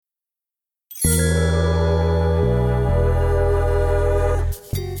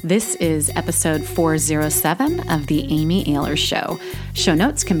This is episode 407 of The Amy Ahlers Show. Show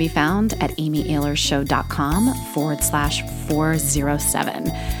notes can be found at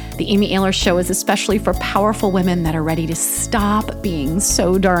amyahlershow.com/407. The Amy Ahlers Show is especially for powerful women that are ready to stop being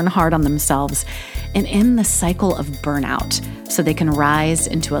so darn hard on themselves and end the cycle of burnout so they can rise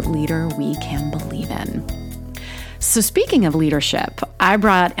into a leader we can believe in. So speaking of leadership, I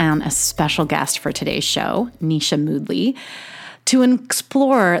brought on a special guest for today's show, Nisha Moodley, to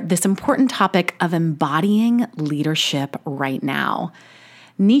explore this important topic of embodying leadership right now.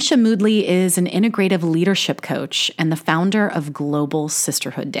 Nisha Moodley is an integrative leadership coach and the founder of Global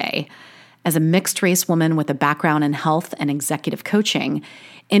Sisterhood Day. As a mixed-race woman with a background in health and executive coaching,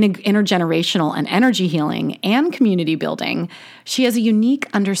 in intergenerational and energy healing, and community building, she has a unique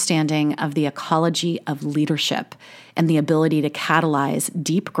understanding of the ecology of leadership and the ability to catalyze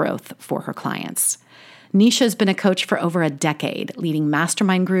deep growth for her clients. Nisha has been a coach for over a decade, leading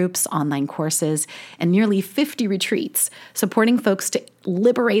mastermind groups, online courses, and nearly 50 retreats, supporting folks to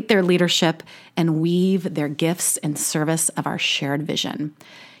liberate their leadership and weave their gifts in service of our shared vision.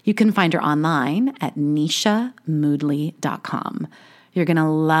 You can find her online at nishamoodley.com. You're going to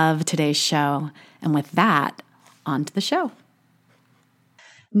love today's show. And with that, on to the show.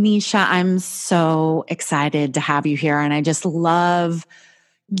 Nisha, I'm so excited to have you here. And I just love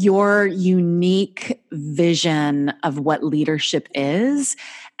your unique vision of what leadership is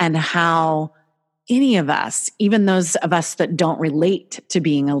and how any of us, even those of us that don't relate to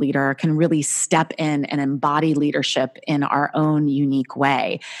being a leader, can really step in and embody leadership in our own unique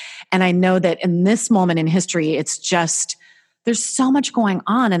way. And I know that in this moment in history, it's just, there's so much going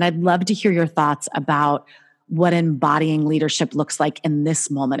on. And I'd love to hear your thoughts about what embodying leadership looks like in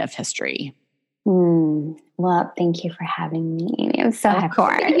this moment of history. Well, thank you for having me, Amy. I'm so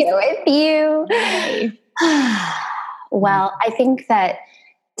happy to be here with you. Yay. Well, I think that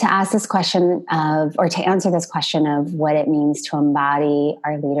to answer this question of what it means to embody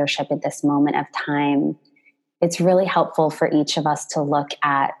our leadership at this moment of time, it's really helpful for each of us to look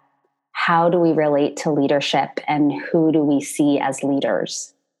at how do we relate to leadership and who do we see as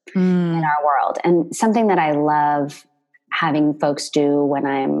leaders in our world. And something that I love having folks do when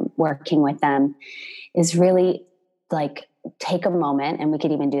I'm working with them is really like take a moment, and we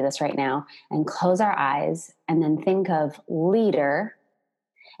could even do this right now, and close our eyes and then think of leader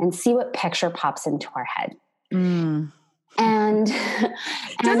and see what picture pops into our head. And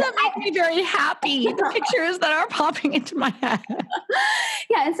doesn't make me very happy, the pictures that are popping into my head.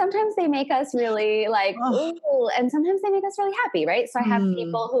 Yeah, and sometimes they make us really like, ooh, and sometimes they make us really happy, right? So I have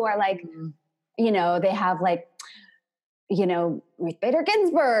people who are like, they have like, Ruth Bader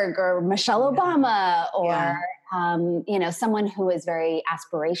Ginsburg or Michelle Obama or, someone who is very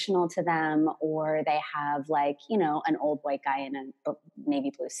aspirational to them, or they have like, an old white guy in a navy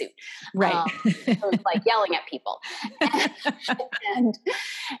blue suit. Right. Who's like yelling at people.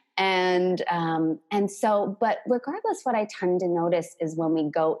 But regardless, what I tend to notice is when we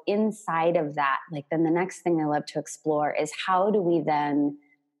go inside of that, like then the next thing I love to explore is how do we then,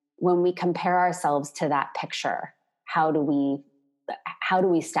 when we compare ourselves to that picture, how do we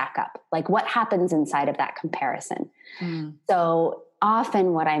stack up? Like what happens inside of that comparison? So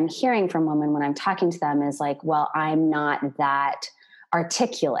often what I'm hearing from women when I'm talking to them is like, well, I'm not that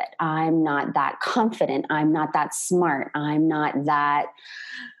articulate. I'm not that confident. I'm not that smart. I'm not that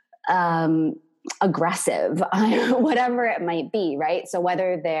aggressive, whatever it might be, right? So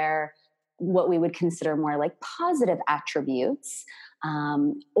whether they're what we would consider more like positive attributes,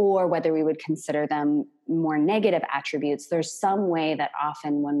 or whether we would consider them more negative attributes, there's some way that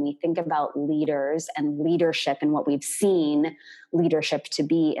often when we think about leaders and leadership and what we've seen leadership to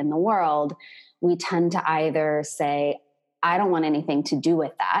be in the world, we tend to either say, I don't want anything to do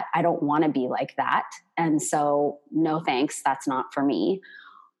with that. I don't want to be like that. And so no thanks, that's not for me.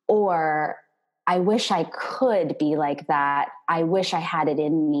 Or I wish I could be like that. I wish I had it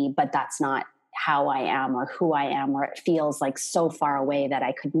in me, but that's not how I am or who I am, or it feels like so far away that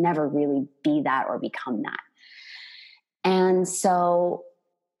I could never really be that or become that. And so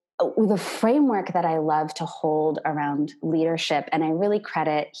the framework that I love to hold around leadership, and I really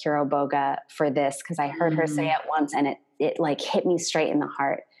credit Hiro Boga for this because I heard her say it once and it like hit me straight in the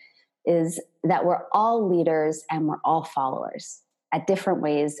heart, is that we're all leaders and we're all followers in different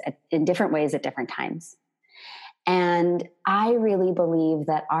ways at different times. And I really believe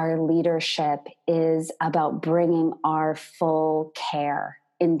that our leadership is about bringing our full care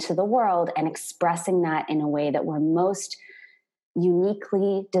into the world and expressing that in a way that we're most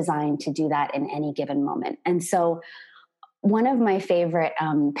uniquely designed to do that in any given moment. And so one of my favorite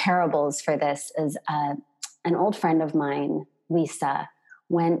parables for this is an old friend of mine, Lisa,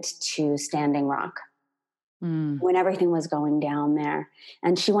 went to Standing Rock Mm. when everything was going down there.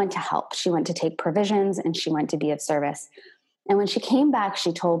 And she went to help. She went to take provisions and she went to be of service. And when she came back,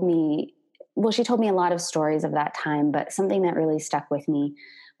 she told me a lot of stories of that time, but something that really stuck with me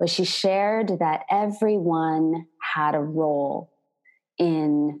was she shared that everyone had a role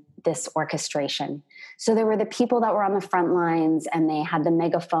in this orchestration. So there were the people that were on the front lines and they had the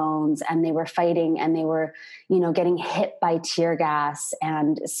megaphones and they were fighting and they were, getting hit by tear gas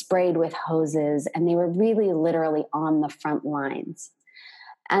and sprayed with hoses. And they were really literally on the front lines.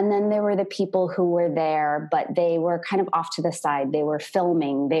 And then there were the people who were there, but they were kind of off to the side. They were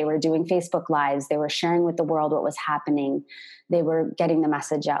filming, they were doing Facebook Lives, they were sharing with the world what was happening. They were getting the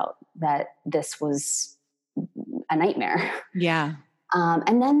message out that this was a nightmare. Yeah.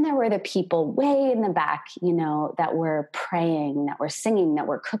 And then there were the people way in the back, that were praying, that were singing, that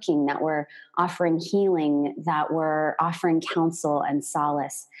were cooking, that were offering healing, that were offering counsel and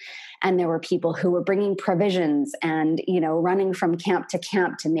solace. And there were people who were bringing provisions and, running from camp to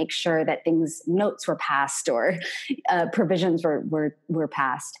camp to make sure that notes were passed or provisions were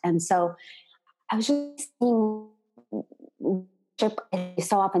passed. And so I was just seeing I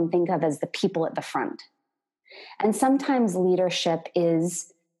so often think of as the people at the front. And sometimes leadership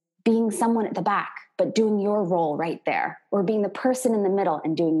is being someone at the back, but doing your role right there, or being the person in the middle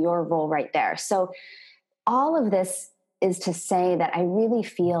and doing your role right there. So all of this is to say that I really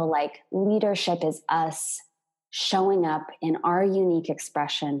feel like leadership is us showing up in our unique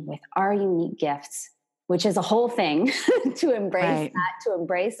expression with our unique gifts, which is a whole thing to embrace that, to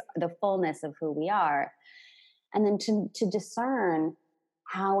embrace the fullness of who we are. And then to discern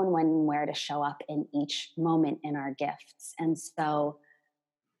how and when and where to show up in each moment in our gifts. And so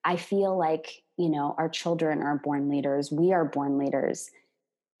I feel like, our children are born leaders. We are born leaders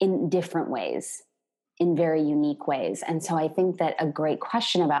in different ways, in very unique ways. And so I think that a great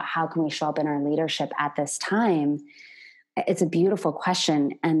question about how can we show up in our leadership at this time, it's a beautiful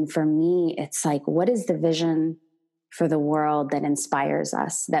question. And for me, it's like, what is the vision for the world that inspires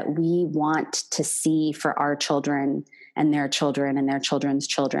us, that we want to see for our children and their children and their children's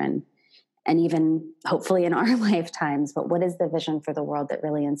children, and even hopefully in our lifetimes? But what is the vision for the world that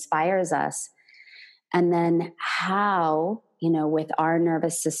really inspires us? And then how, with our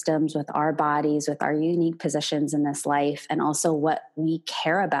nervous systems, with our bodies, with our unique positions in this life, and also what we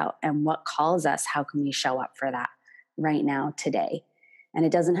care about and what calls us, how can we show up for that right now, today? And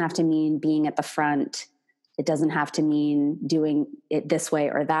it doesn't have to mean being at the front. It doesn't have to mean doing it this way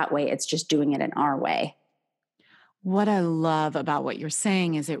or that way. It's just doing it in our way. What I love about what you're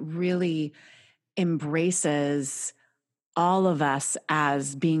saying is it really embraces all of us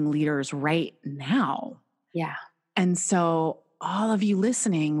as being leaders right now. Yeah. And so all of you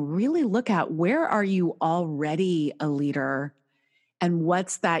listening, really look at, where are you already a leader, and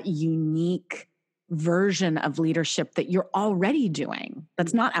what's that unique version of leadership that you're already doing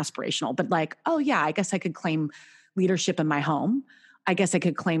that's not aspirational, but like, oh yeah, I guess I could claim leadership in my home. I guess I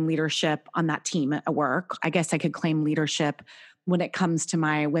could claim leadership on that team at work. I guess I could claim leadership when it comes to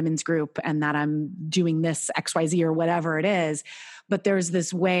my women's group and that I'm doing this XYZ or whatever it is. But there's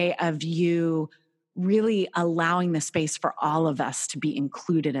this way of you really allowing the space for all of us to be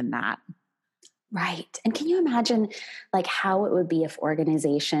included in that. Right. And can you imagine like how it would be if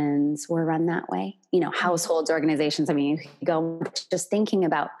organizations were run that way? Households, organizations. I mean, you go just thinking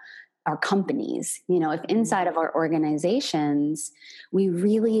about our companies, if inside of our organizations, we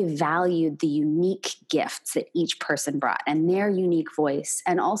really valued the unique gifts that each person brought and their unique voice,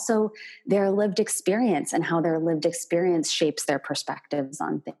 and also their lived experience and how their lived experience shapes their perspectives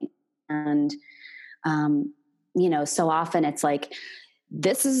on things. And, so often it's like,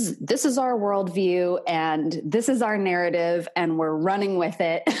 this is our worldview and this is our narrative and we're running with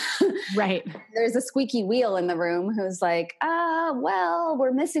it. Right. There's a squeaky wheel in the room who's like, well,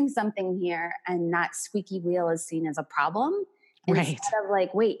 we're missing something here. And that squeaky wheel is seen as a problem. Instead of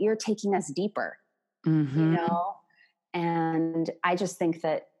like, wait, you're taking us deeper, And I just think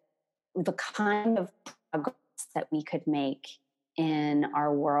that the kind of progress that we could make in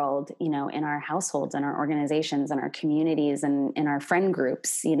our world, in our households, in our organizations, in our communities, and in our friend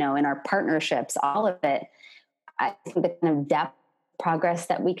groups, in our partnerships, all of it, I think the kind of depth progress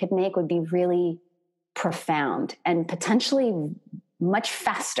that we could make would be really profound and potentially much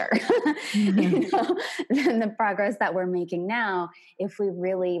faster than the progress that we're making now, if we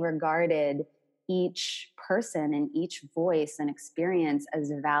really regarded each person and each voice and experience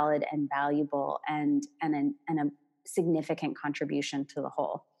as valid and valuable and a significant contribution to the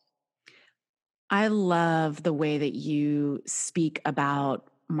whole. I love the way that you speak about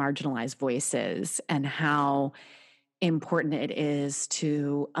marginalized voices and how important it is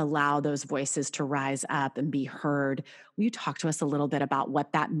to allow those voices to rise up and be heard. Will you talk to us a little bit about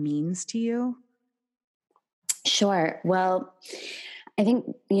what that means to you? Sure. Well, I think,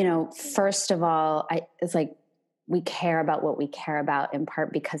 first of all, it's like we care about what we care about in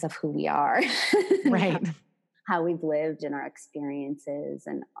part because of who we are. Right. How we've lived and our experiences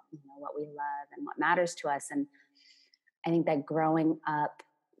and what we love and what matters to us. And I think that growing up,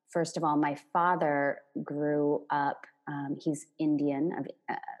 first of all, my father grew up, he's Indian,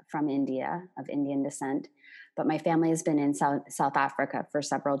 from India, of Indian descent, but my family has been in South Africa for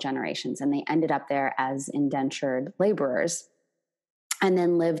several generations, and they ended up there as indentured laborers and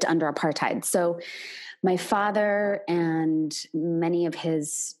then lived under apartheid. So my father and many of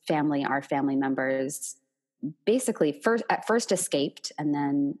his family, our family members, basically at first escaped and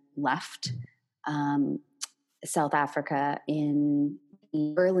then left South Africa in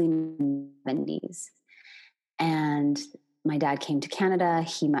the early 70s. And my dad came to Canada.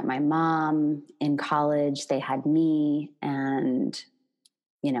 He met my mom in college. They had me, and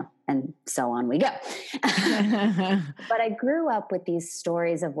and so on we go. But I grew up with these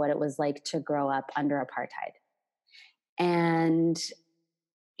stories of what it was like to grow up under apartheid. And,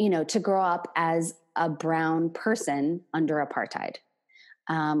 to grow up as a brown person under apartheid,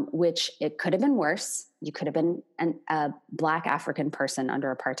 which it could have been worse. You could have been a Black African person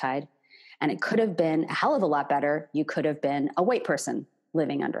under apartheid, and it could have been a hell of a lot better. You could have been a white person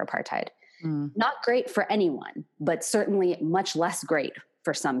living under apartheid. Not great for anyone, but certainly much less great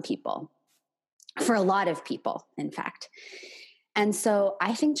for some people, for a lot of people, in fact. And so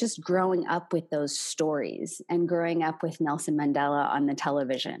I think just growing up with those stories and growing up with Nelson Mandela on the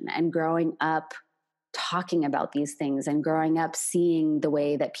television and growing up talking about these things and growing up seeing the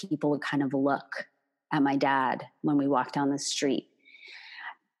way that people would kind of look at my dad when we walked down the street.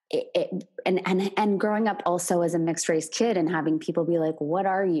 And growing up also as a mixed race kid and having people be like, what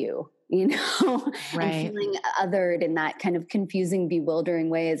are you? Right. And feeling othered in that kind of confusing, bewildering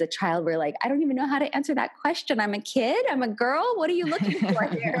way as a child. We're like, I don't even know how to answer that question. I'm a kid. I'm a girl. What are you looking for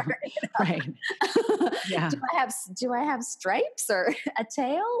here? Right. Yeah. Do I have stripes or a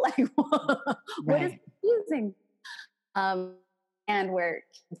tail? Like, what is confusing? And where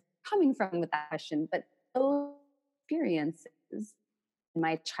coming from with that question, but those experiences in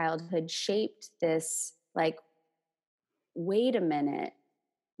my childhood shaped this, like, wait a minute,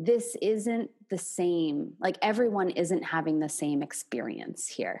 this isn't the same. Like, everyone isn't having the same experience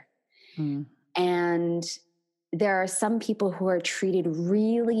here. And there are some people who are treated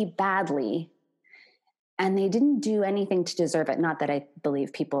really badly and they didn't do anything to deserve it. Not that I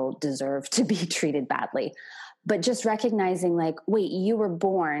believe people deserve to be treated badly, but just recognizing, like, wait, you were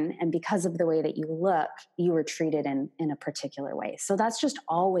born, and because of the way that you look, you were treated in a particular way. So that's just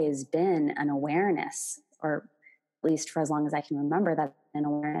always been an awareness, or at least for as long as I can remember, that's an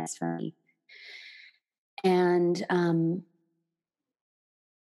awareness for me. And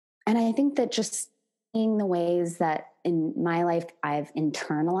I think that just seeing the ways that in my life I've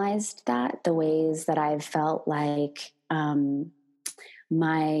internalized that, the ways that I've felt like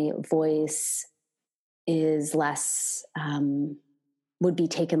my voice is less, would be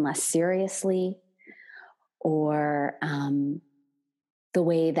taken less seriously, or the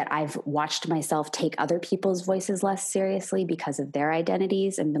way that I've watched myself take other people's voices less seriously because of their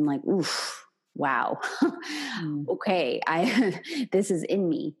identities, and been like, oof, wow, okay, this is in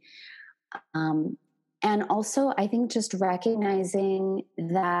me. And also, I think just recognizing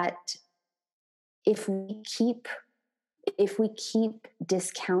that if we keep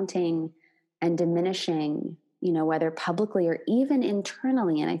discounting and diminishing, whether publicly or even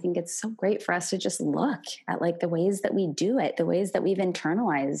internally, and I think it's so great for us to just look at, like, the ways that we do it, the ways that we've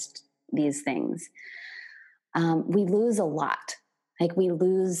internalized these things, we lose a lot. Like, we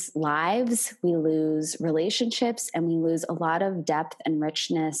lose lives, we lose relationships, and we lose a lot of depth and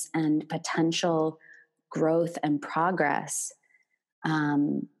richness and potential growth and progress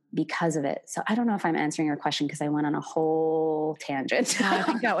because of it. So I don't know if I'm answering your question, because I went on a whole tangent. No, I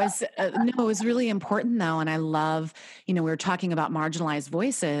think that was, it was really important though. And I love, we were talking about marginalized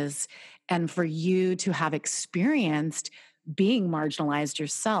voices, and for you to have experienced being marginalized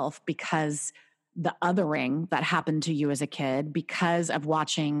yourself because the othering that happened to you as a kid, because of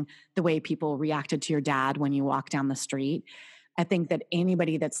watching the way people reacted to your dad when you walk down the street. I think that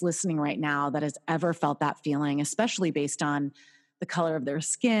anybody that's listening right now that has ever felt that feeling, especially based on the color of their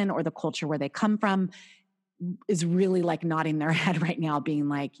skin or the culture where they come from, is really like nodding their head right now, being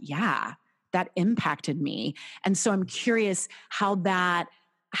like, yeah, that impacted me. And so I'm curious how that,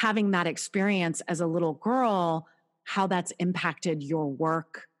 having that experience as a little girl, how that's impacted your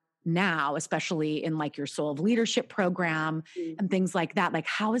work now, especially in like your Soul of Leadership program and things like that? Like,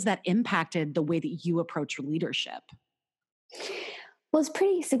 how has that impacted the way that you approach your leadership? Well, it's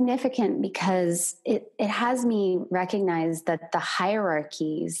pretty significant because it has me recognize that the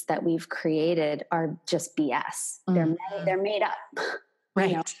hierarchies that we've created are just BS. They're made up. Right.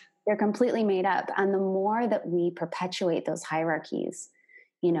 You know, they're completely made up. And the more that we perpetuate those hierarchies,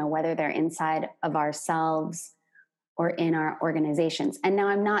 you know, whether they're inside of ourselves or in our organizations. And now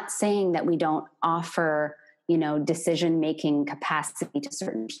I'm not saying that we don't offer, you know, decision-making capacity to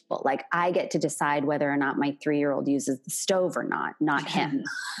certain people. Like I get to decide whether or not my 3-year-old uses the stove or not him.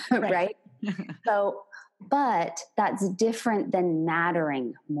 Right. So, but that's different than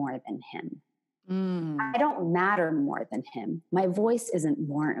mattering more than him. I don't matter more than him. My voice isn't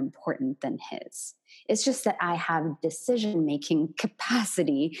more important than his. It's just that I have decision-making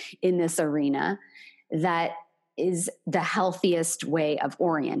capacity in this arena that is the healthiest way of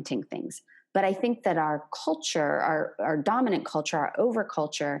orienting things. But I think that our culture, our dominant culture, our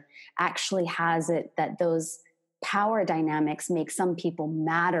overculture actually has it that those power dynamics make some people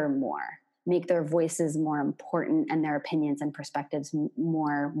matter more, make their voices more important and their opinions and perspectives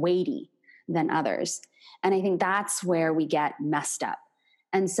more weighty than others. And I think that's where we get messed up.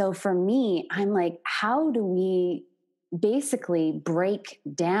 And so for me, I'm like, how do we basically break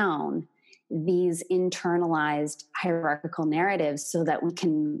down these internalized hierarchical narratives so that we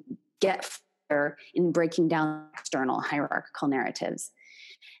can get further in breaking down external hierarchical narratives?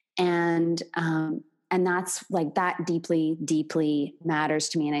 And that's like, that deeply, deeply matters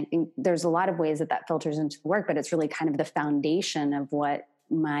to me. And I think there's a lot of ways that filters into the work, but it's really kind of the foundation of what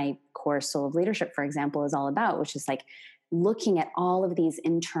my core Soul of Leadership, for example, is all about, which is like looking at all of these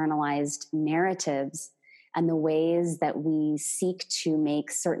internalized narratives and the ways that we seek to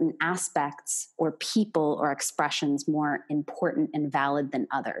make certain aspects or people or expressions more important and valid than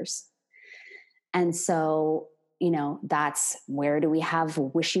others. And so, you know, that's where do we have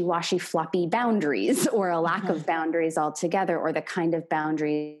wishy-washy, floppy boundaries or a lack of boundaries altogether, or the kind of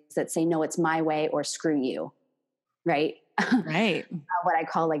boundaries that say, no, it's my way or screw you, right? Right. What I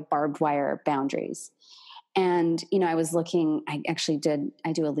call like barbed wire boundaries. And, you know, I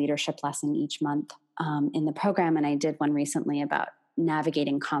do a leadership lesson each month in the program. And I did one recently about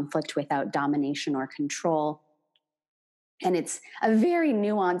navigating conflict without domination or control. And it's a very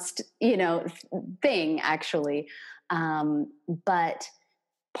nuanced, you know, thing actually. But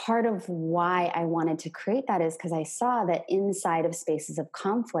part of why I wanted to create that is because I saw that inside of spaces of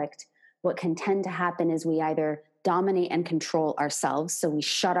conflict, what can tend to happen is we either dominate and control ourselves. So we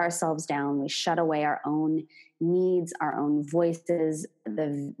shut ourselves down, we shut away our own needs, our own voices,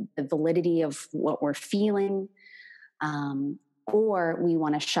 the validity of what we're feeling, or we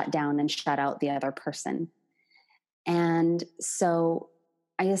want to shut down and shut out the other person. And so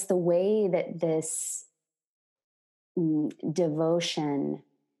I guess the way that this devotion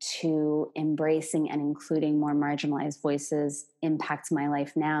to embracing and including more marginalized voices impacts my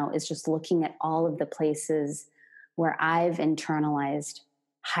life now is just looking at all of the places where I've internalized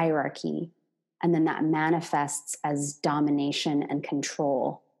hierarchy, and then that manifests as domination and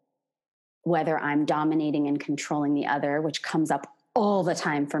control, whether I'm dominating and controlling the other, which comes up all the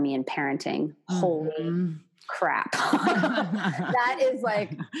time for me in parenting. Holy crap. That is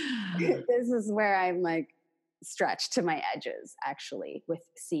like, this is where I'm like stretched to my edges, actually, with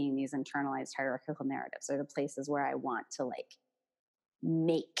seeing these internalized hierarchical narratives are the places where I want to like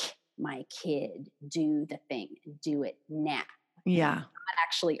make my kid do the thing and do it now. Yeah. Not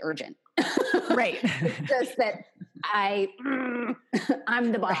actually urgent. Right. It's just that I'm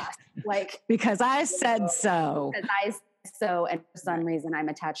the boss. Like, because I said so. So, and for some reason I'm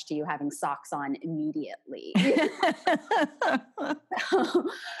attached to you having socks on immediately.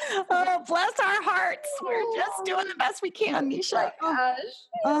 Oh, bless our hearts. We're just doing the best we can, Nisha. Like,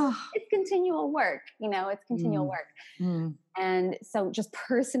 it's continual work, you know, it's continual work. And so just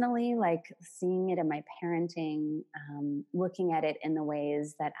personally, like seeing it in my parenting, looking at it in the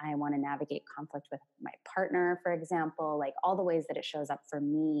ways that I want to navigate conflict with my partner, for example, like all the ways that it shows up for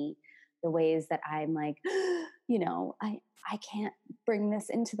me, the ways that I'm like, you know, I can't bring this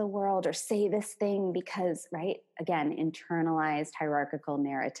into the world or say this thing because, right, again, internalized hierarchical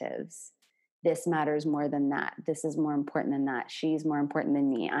narratives. This matters more than that. This is more important than that. She's more important than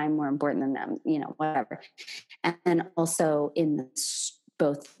me. I'm more important than them, you know, whatever. And then also in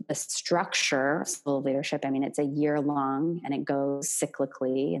both the structure, Soul of Leadership, I mean, it's a year long and it goes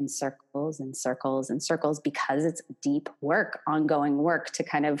cyclically in circles and circles and circles because it's deep work, ongoing work to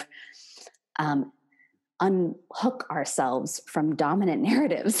kind of unhook ourselves from dominant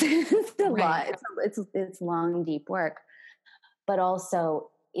narratives. It's a lot. It's long, deep work. But also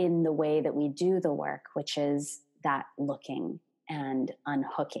in the way that we do the work, which is that looking and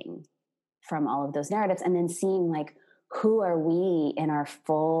unhooking from all of those narratives, and then seeing like, who are we in our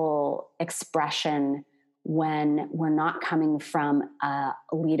full expression when we're not coming from a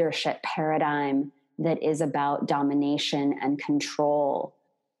leadership paradigm that is about domination and control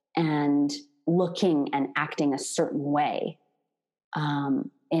and looking and acting a certain way,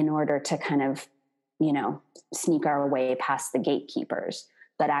 in order to kind of, sneak our way past the gatekeepers,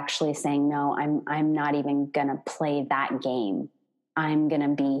 but actually saying, no, I'm not even going to play that game. I'm going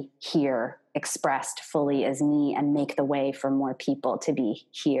to be here expressed fully as me and make the way for more people to be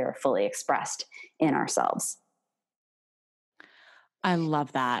here fully expressed in ourselves. I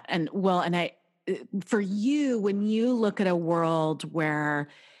love that. And for you, when you look at a world where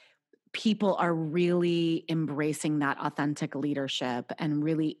people are really embracing that authentic leadership and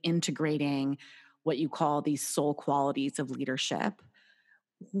really integrating what you call these soul qualities of leadership,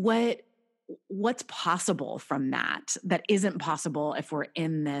 what's possible from that isn't possible if we're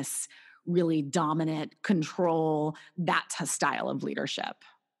in this really dominant control, that style of leadership?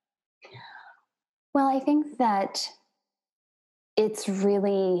 Well, I think that it's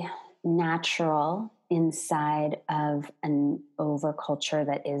really natural inside of an overculture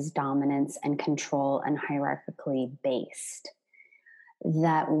that is dominance and control and hierarchically based,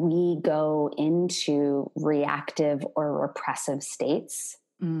 that we go into reactive or repressive states,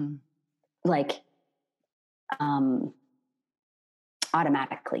 like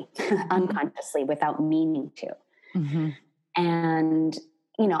automatically, unconsciously, without meaning to. Mm-hmm. And,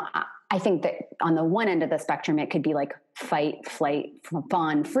 I think that on the one end of the spectrum, it could be like fight, flight,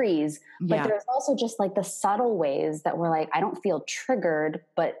 fawn, freeze. But there's also just like the subtle ways that we're like, I don't feel triggered,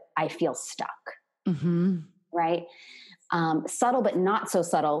 but I feel stuck. Mm-hmm. Right? Subtle, but not so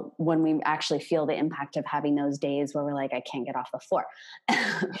subtle when we actually feel the impact of having those days where we're like, I can't get off the floor.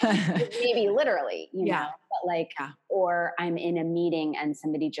 Maybe literally, know, but like, or I'm in a meeting and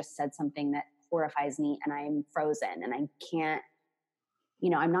somebody just said something that horrifies me and I'm frozen and I can't,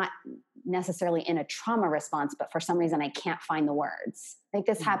 I'm not necessarily in a trauma response, but for some reason I can't find the words. Like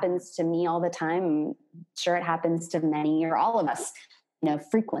this happens to me all the time. I'm sure it happens to many or all of us,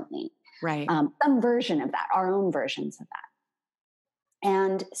 frequently. Right. Some version of that, our own versions of that.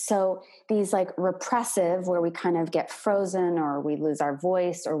 And so these like repressive, where we kind of get frozen or we lose our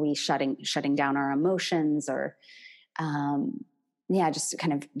voice or we shutting down our emotions or, just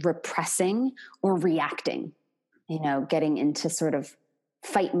kind of repressing or reacting, getting into sort of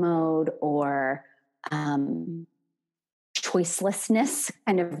fight mode or choicelessness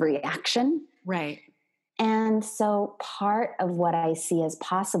kind of reaction. Right. And so part of what I see as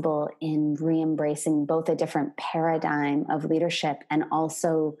possible in re-embracing both a different paradigm of leadership and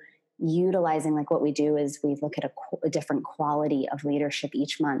also utilizing, like what we do is we look at a different quality of leadership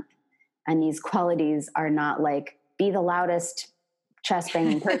each month. And these qualities are not like be the loudest chest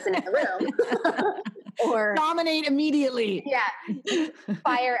banging person in the room or dominate immediately. Yeah.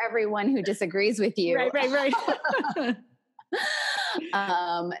 Fire everyone who disagrees with you. Right.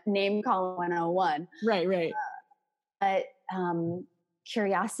 Name call 101. Right. But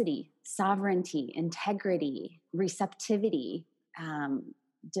curiosity, sovereignty, integrity, receptivity,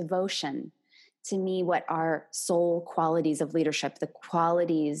 devotion, to me, what are soul qualities of leadership, the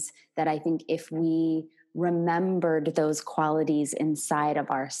qualities that I think if we remembered those qualities inside of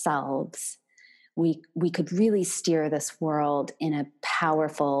ourselves, we could really steer this world in a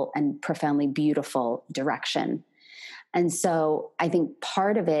powerful and profoundly beautiful direction. And so I think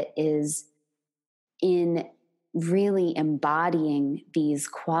part of it is in really embodying these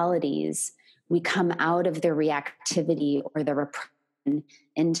qualities, we come out of the reactivity or the repression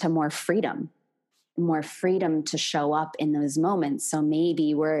into more freedom to show up in those moments. So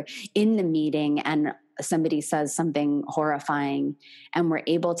maybe we're in the meeting and somebody says something horrifying and we're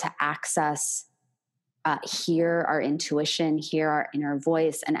able to access, hear our intuition, hear our inner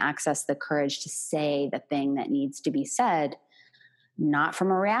voice, and access the courage to say the thing that needs to be said, not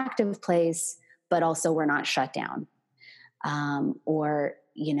from a reactive place, but also we're not shut down. Or,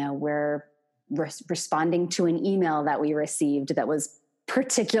 we're responding to an email that we received that was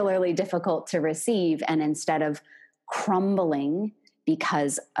particularly difficult to receive. And instead of crumbling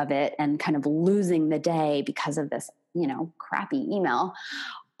because of it and kind of losing the day because of this, crappy email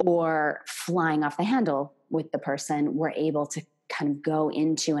or flying off the handle with the person, we're able to kind of go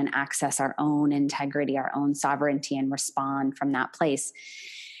into and access our own integrity, our own sovereignty, and respond from that place.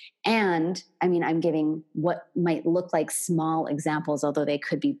 And I'm giving what might look like small examples, although they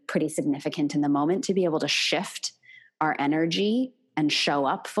could be pretty significant in the moment, to be able to shift our energy and show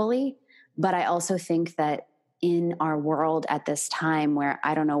up fully. But I also think that in our world at this time where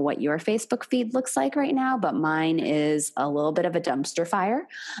I don't know what your Facebook feed looks like right now, but mine is a little bit of a dumpster fire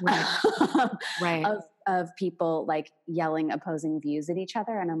Right. of people like yelling opposing views at each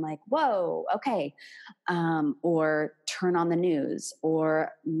other. And I'm like, whoa, okay. Or turn on the news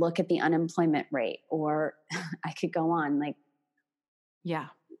or look at the unemployment rate, or I could go on. Like, Yeah.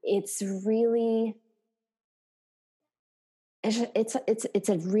 it's really, it's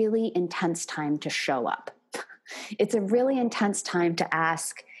a really intense time to show up. It's a really intense time to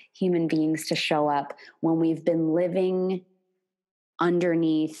ask human beings to show up when we've been living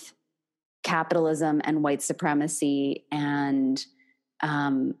underneath capitalism and white supremacy and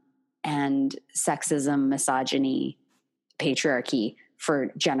sexism, misogyny, patriarchy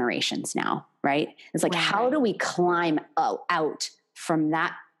for generations now, right? It's like, how do we climb out from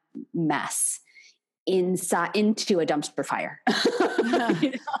that mess into a dumpster fire? You know?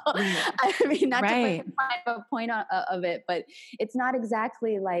 I mean, not to make a point of it, but it's not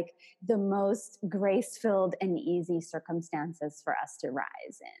exactly like the most grace-filled and easy circumstances for us to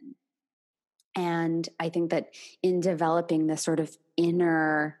rise in. And I think that in developing this sort of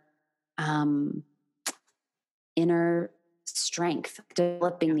inner strength,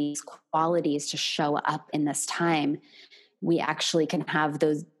 developing these qualities to show up in this time, we actually can have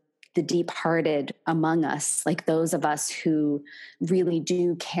the deep-hearted among us, like those of us who really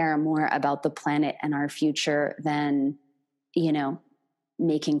do care more about the planet and our future than,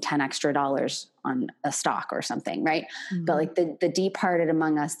 making $10 extra on a stock or something, right? Mm-hmm. But like the deep-hearted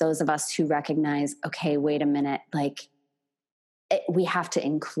among us, those of us who recognize, okay, wait a minute, like we have to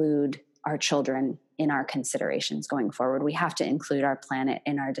include our children in our considerations going forward. We have to include our planet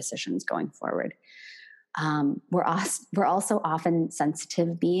in our decisions going forward. We're also often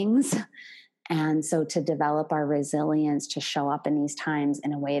sensitive beings. And so to develop our resilience to show up in these times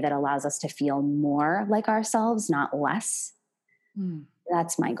in a way that allows us to feel more like ourselves, not less,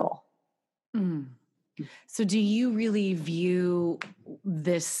 that's my goal. So do you really view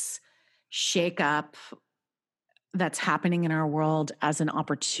this shakeup that's happening in our world as an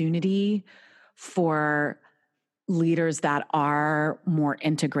opportunity for leaders that are more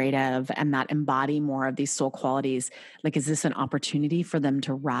integrative and that embody more of these soul qualities? Like, is this an opportunity for them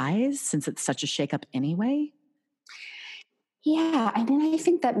to rise since it's such a shakeup anyway? Yeah. I mean, I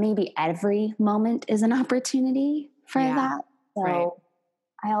think that maybe every moment is an opportunity for that. So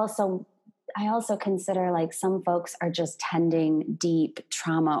I also consider like some folks are just tending deep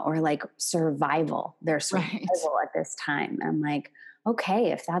trauma or like survival, their survival at this time. And I'm like,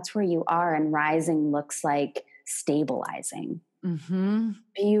 okay, if that's where you are and rising looks like stabilizing,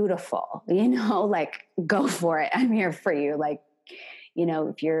 beautiful, like go for it. I'm here for you. Like,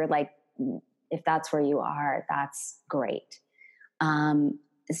 if you're like, if that's where you are, that's great.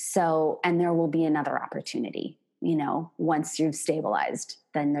 So, and there will be another opportunity, once you've stabilized,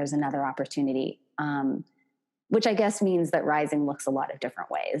 then there's another opportunity. Which I guess means that rising looks a lot of different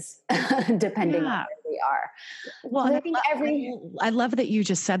ways, depending on where we are. Well, I love that you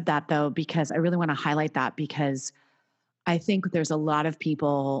just said that though, because I really want to highlight that, because I think there's a lot of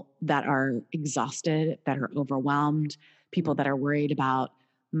people that are exhausted, that are overwhelmed, people that are worried about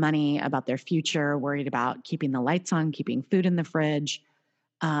money, about their future, worried about keeping the lights on, keeping food in the fridge.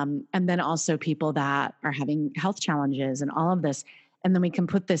 And then also people that are having health challenges and all of this. And then we can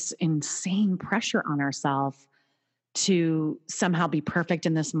put this insane pressure on ourselves to somehow be perfect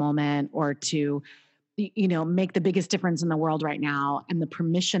in this moment, or to, make the biggest difference in the world right now. And the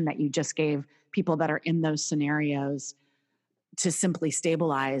permission that you just gave people that are in those scenarios to simply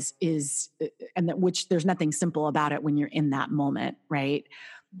stabilize which there's nothing simple about it when you're in that moment. Right.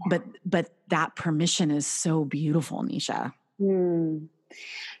 Yeah. But that permission is so beautiful, Nisha.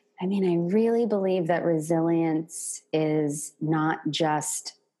 I mean, I really believe that resilience is not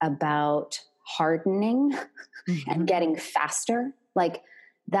just about hardening and getting faster. Like,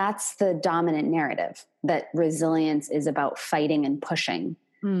 that's the dominant narrative, that resilience is about fighting and pushing,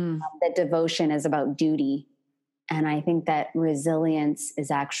 that devotion is about duty. And I think that resilience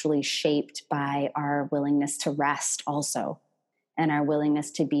is actually shaped by our willingness to rest also, and our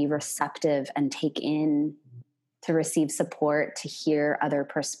willingness to be receptive and to receive support, to hear other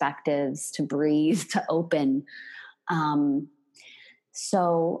perspectives, to breathe, to open.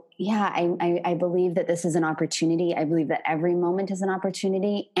 So yeah, I believe that this is an opportunity. I believe that every moment is an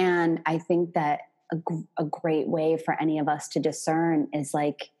opportunity. And I think that a great way for any of us to discern is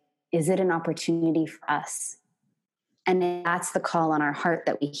like, is it an opportunity for us? And that's the call on our heart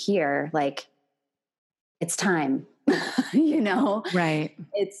that we hear, like, it's time, Right.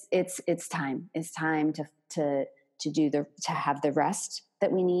 It's time. It's time to have the rest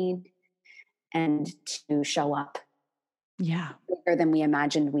that we need, and to show up. Yeah. Bigger than we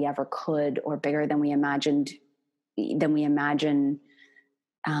imagined we ever could, or bigger than we imagine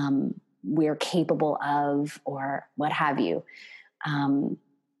we're capable of, or what have you.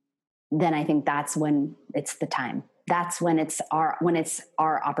 Then I think that's when it's the time. That's when it's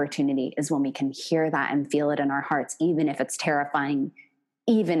our opportunity, is when we can hear that and feel it in our hearts, even if it's terrifying,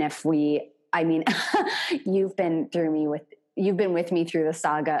 even if you've been with me through the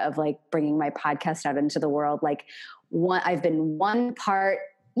saga of like bringing my podcast out into the world. Like I've been one part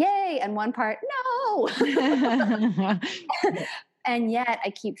yay and one part no. And yet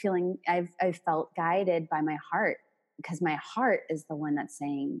I keep feeling I've felt guided by my heart, because my heart is the one that's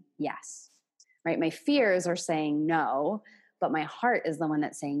saying yes, right? My fears are saying no, but my heart is the one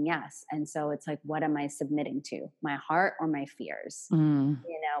that's saying yes. And so it's like, what am I submitting to? My heart or my fears?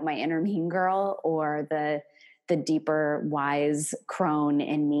 My inner mean girl, or the deeper wise crone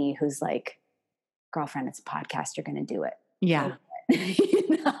in me who's like, girlfriend, it's a podcast. You're going to do it. Yeah.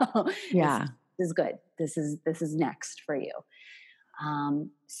 Yeah. This is good. This is next for you.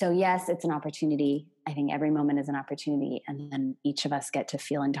 So yes, it's an opportunity. I think every moment is an opportunity. And then each of us get to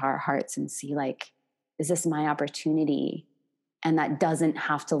feel into our hearts and see, like, is this my opportunity? And that doesn't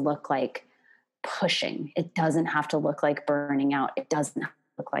have to look like pushing. It doesn't have to look like burning out. It doesn't have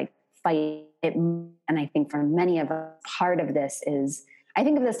to look like fight. And I think for many of us, part of this is, I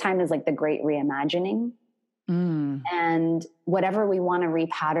think of this time as like the great reimagining. And whatever we want to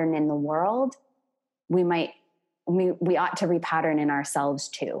repattern in the world, we ought to repattern in ourselves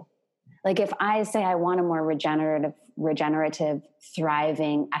too. Like if I say I want a more regenerative,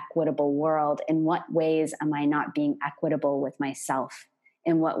 thriving, equitable world, in what ways am I not being equitable with myself?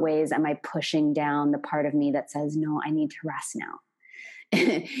 In what ways am I pushing down the part of me that says, no, I need to rest now?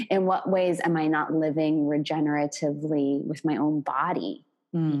 In what ways am I not living regeneratively with my own body?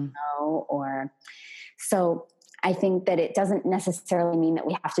 Or so I think that it doesn't necessarily mean that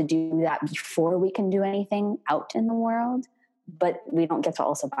we have to do that before we can do anything out in the world, but we don't get to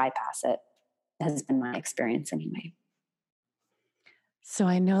also bypass it. That has been my experience anyway. So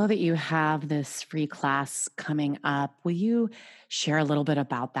I know that you have this free class coming up. Will you share a little bit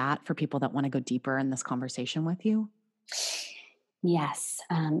about that for people that want to go deeper in this conversation with you? Yes.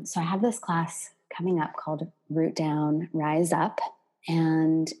 So I have this class coming up called Root Down, Rise Up.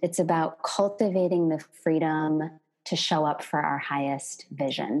 And it's about cultivating the freedom to show up for our highest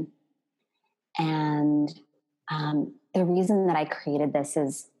vision. And the reason that I created this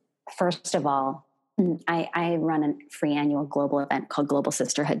is, first of all, I run a free annual global event called Global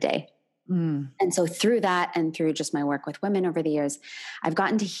Sisterhood Day. And so through that, and through just my work with women over the years, I've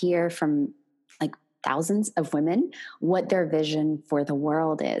gotten to hear from like thousands of women what their vision for the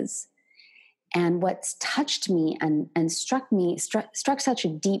world is. And what's touched me and struck such a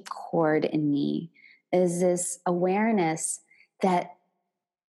deep chord in me is this awareness that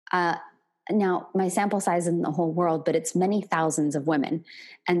now my sample size in the whole world, but it's many thousands of women.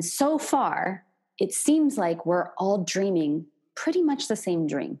 And so far, it seems like we're all dreaming pretty much the same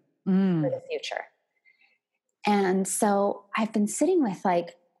dream for the future. And so I've been sitting with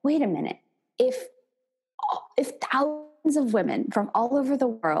like, wait a minute, if thousands of women from all over the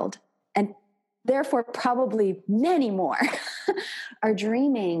world, and therefore probably many more, are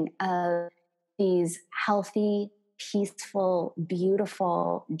dreaming of these healthy, peaceful,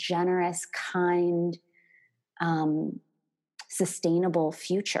 beautiful, generous, kind, sustainable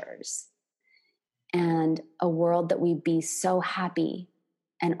futures, and a world that we'd be so happy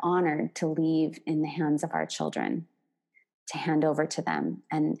and honored to leave in the hands of our children, to hand over to them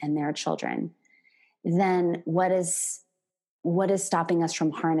and their children, then what is stopping us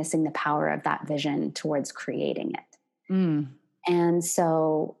from harnessing the power of that vision towards creating it? And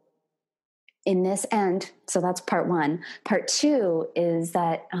so in this end, so that's part one. Part two is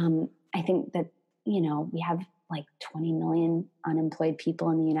that I think that, we have like 20 million unemployed people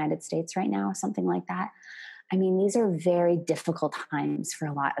in the United States right now, something like that. I mean, these are very difficult times for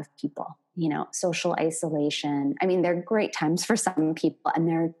a lot of people, social isolation. I mean, they're great times for some people, and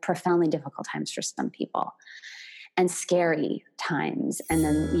they're profoundly difficult times for some people, and scary times. And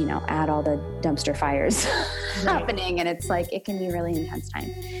then, add all the dumpster fires happening, and it's like, it can be a really intense time.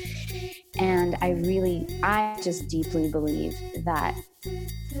 And I just deeply believe that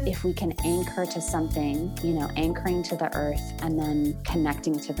if we can anchor to something, anchoring to the earth and then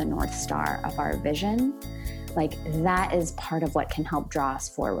connecting to the North Star of our vision, like that is part of what can help draw us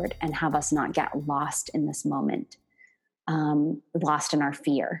forward and have us not get lost in this moment, lost in our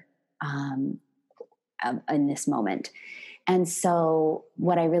fear in this moment. And so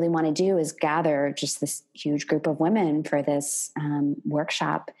what I really want to do is gather just this huge group of women for this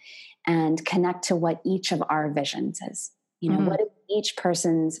workshop and connect to what each of our visions is. What is each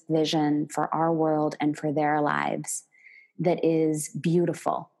person's vision for our world and for their lives that is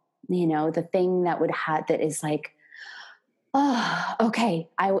beautiful? The thing that that is like, oh, okay,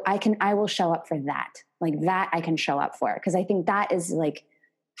 I will show up for that. Like that I can show up for. Because I think that is like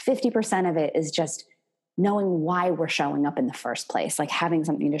 50% of it is just knowing why we're showing up in the first place, like having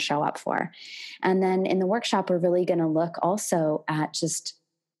something to show up for. And then in the workshop, we're really going to look also at just,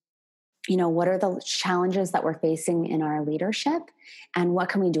 what are the challenges that we're facing in our leadership and what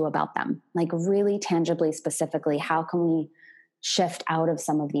can we do about them? Like really tangibly, specifically, how can we shift out of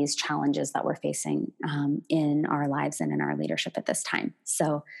some of these challenges that we're facing in our lives and in our leadership at this time.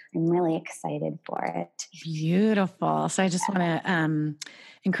 So I'm really excited for it. Beautiful. So I just want to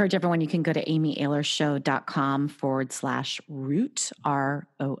encourage everyone, you can go to amyailershow.com/root,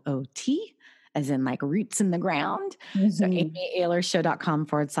 ROOT, as in like roots in the ground. So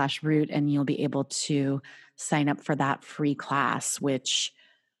amyailershow.com/root, and you'll be able to sign up for that free class, which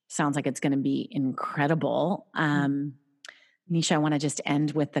sounds like it's going to be incredible. Nisha, I want to just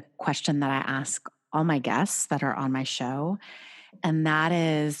end with the question that I ask all my guests that are on my show. And that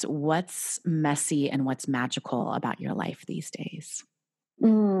is, what's messy and what's magical about your life these days?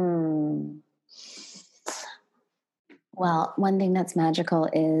 Well, one thing that's magical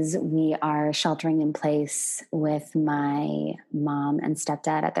is we are sheltering in place with my mom and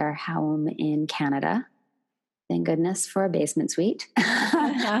stepdad at their home in Canada. Thank goodness for a basement suite.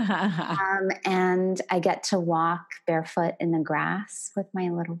 And I get to walk barefoot in the grass with my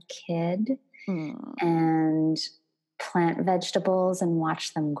little kid and plant vegetables and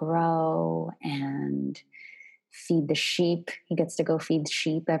watch them grow and feed the sheep. He gets to go feed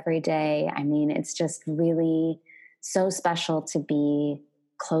sheep every day. I mean, it's just really so special to be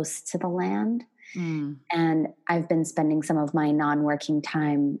close to the land. And I've been spending some of my non-working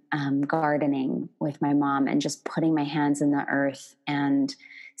time gardening with my mom and just putting my hands in the earth and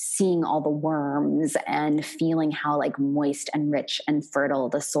seeing all the worms and feeling how like moist and rich and fertile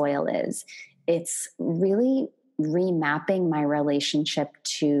the soil is. It's really remapping my relationship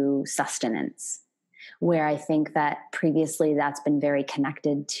to sustenance, where I think that previously that's been very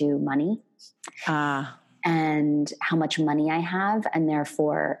connected to money and how much money I have. And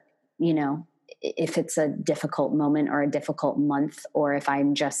therefore, if it's a difficult moment or a difficult month, or if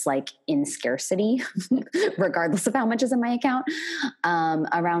I'm just like in scarcity, regardless of how much is in my account,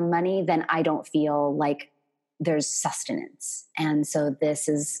 around money, then I don't feel like there's sustenance. And so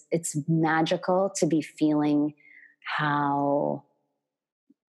it's magical to be feeling how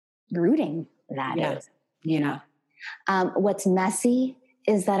rooting that is. What's messy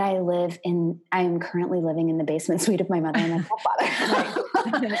is that I am currently living in the basement suite of my mother and my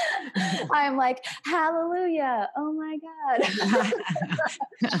stepfather. I'm like, hallelujah. Oh my God.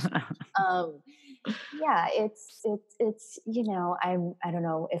 It's, I don't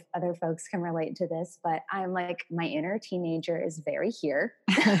know if other folks can relate to this, but I'm like, my inner teenager is very here.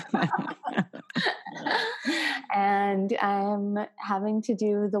 And I'm having to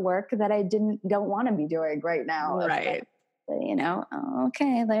do the work that I don't want to be doing right now. Right.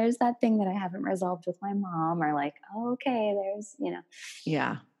 Okay, there's that thing that I haven't resolved with my mom, or like, okay, there's,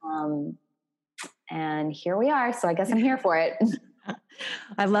 Yeah. And here we are. So I guess I'm here for it.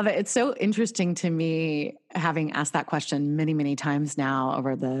 I love it. It's so interesting to me, having asked that question many, many times now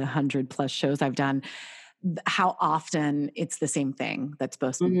over the 100+ shows I've done, how often it's the same thing that's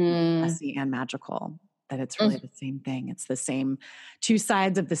both messy and magical, that it's really the same thing. It's the same two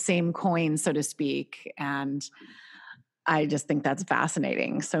sides of the same coin, so to speak. And I just think that's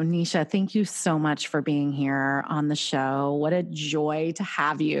fascinating. So Nisha, thank you so much for being here on the show. What a joy to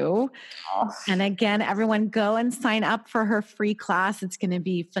have you. Oh. And again, everyone go and sign up for her free class. It's going to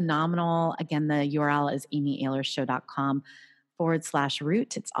be phenomenal. Again, the URL is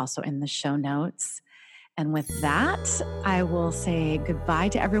amyailershow.com/root. It's also in the show notes. And with that, I will say goodbye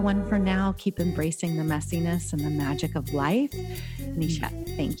to everyone for now. Keep embracing the messiness and the magic of life. Nisha,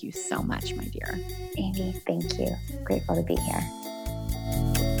 thank you so much, my dear. Amy, thank you. Grateful to be here.